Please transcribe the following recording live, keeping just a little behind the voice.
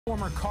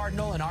Former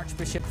Cardinal and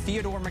Archbishop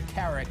Theodore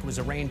McCarrick was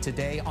arraigned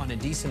today on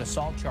indecent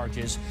assault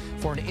charges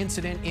for an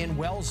incident in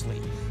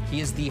Wellesley.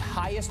 He is the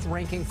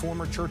highest-ranking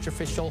former church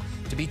official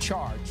to be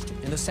charged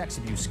in the sex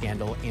abuse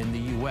scandal in the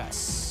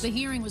U.S. The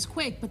hearing was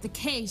quick, but the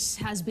case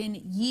has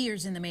been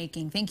years in the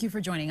making. Thank you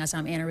for joining us.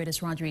 I'm Anna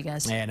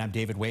Rodriguez. And I'm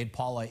David Wade.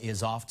 Paula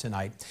is off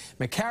tonight.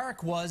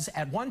 McCarrick was,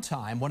 at one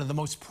time, one of the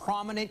most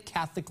prominent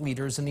Catholic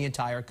leaders in the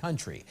entire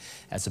country.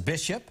 As a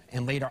bishop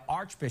and later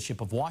Archbishop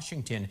of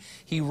Washington,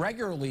 he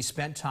regularly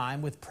spent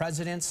time with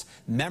presidents,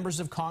 members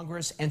of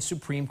Congress, and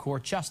Supreme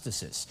Court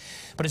justices.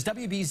 But as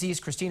WBZ's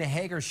Christina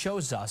Hager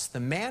shows us, the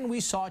man we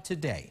saw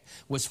today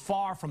was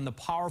far from the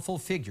powerful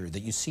figure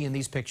that you see in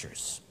these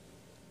pictures.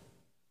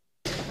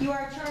 You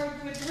are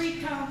charged with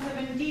 3 counts of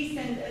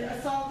indecent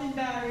assault and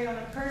battery on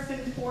a person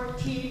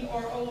 14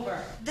 or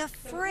over. The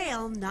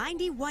frail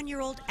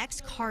 91-year-old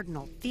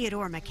ex-Cardinal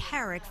Theodore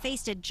McCarrick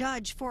faced a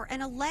judge for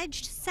an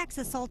alleged sex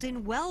assault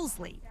in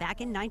Wellesley back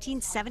in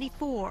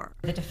 1974.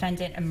 The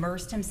defendant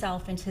immersed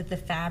himself into the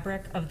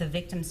fabric of the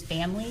victim's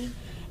family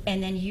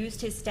and then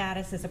used his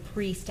status as a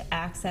priest to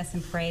access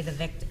and prey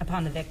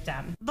upon the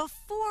victim.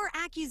 Before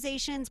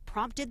accusations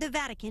prompted the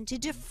Vatican to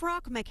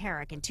defrock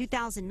McCarrick in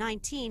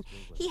 2019,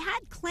 he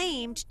had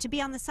claimed to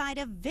be on the side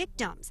of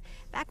victims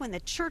back when the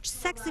church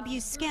sex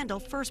abuse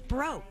scandal first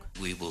broke.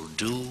 We will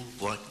do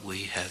what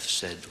we have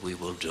said we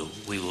will do.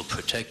 We will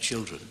protect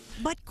children.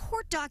 But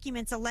court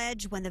documents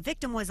allege when the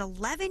victim was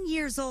 11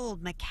 years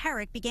old,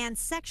 McCarrick began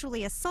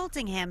sexually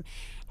assaulting him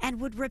and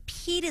would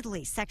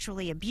repeatedly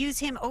sexually abuse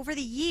him over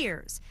the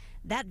years.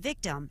 That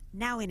victim,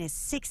 now in his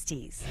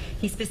 60s.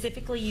 He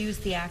specifically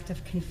used the act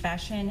of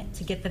confession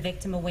to get the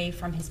victim away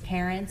from his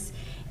parents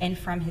and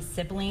from his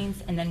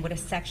siblings, and then would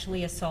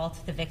sexually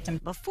assault the victim.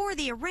 Before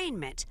the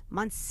arraignment,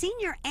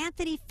 Monsignor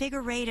Anthony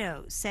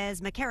Figueiredo says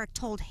McCarrick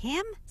told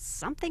him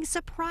something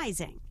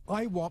surprising.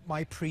 I want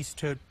my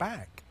priesthood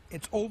back.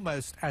 It's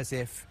almost as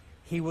if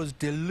he was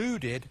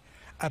deluded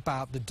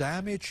about the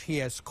damage he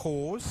has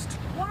caused.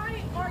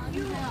 Why are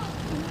you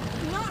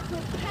not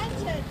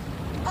repentant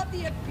of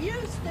the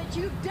abuse that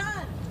you've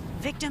done?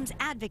 Victims'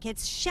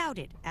 advocates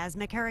shouted as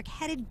McCarrick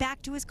headed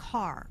back to his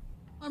car.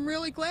 I'm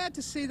really glad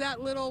to see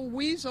that little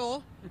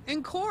weasel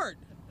in court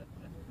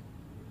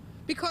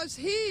because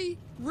he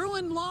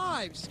ruined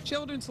lives,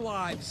 children's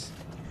lives.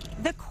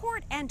 The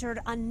court entered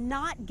a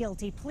not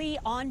guilty plea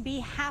on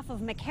behalf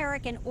of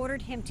McCarrick and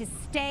ordered him to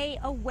stay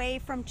away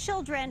from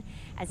children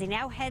as he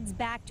now heads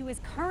back to his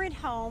current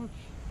home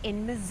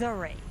in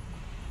Missouri.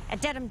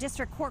 At Dedham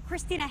District Court,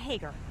 Christina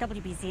Hager,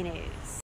 WBZ News.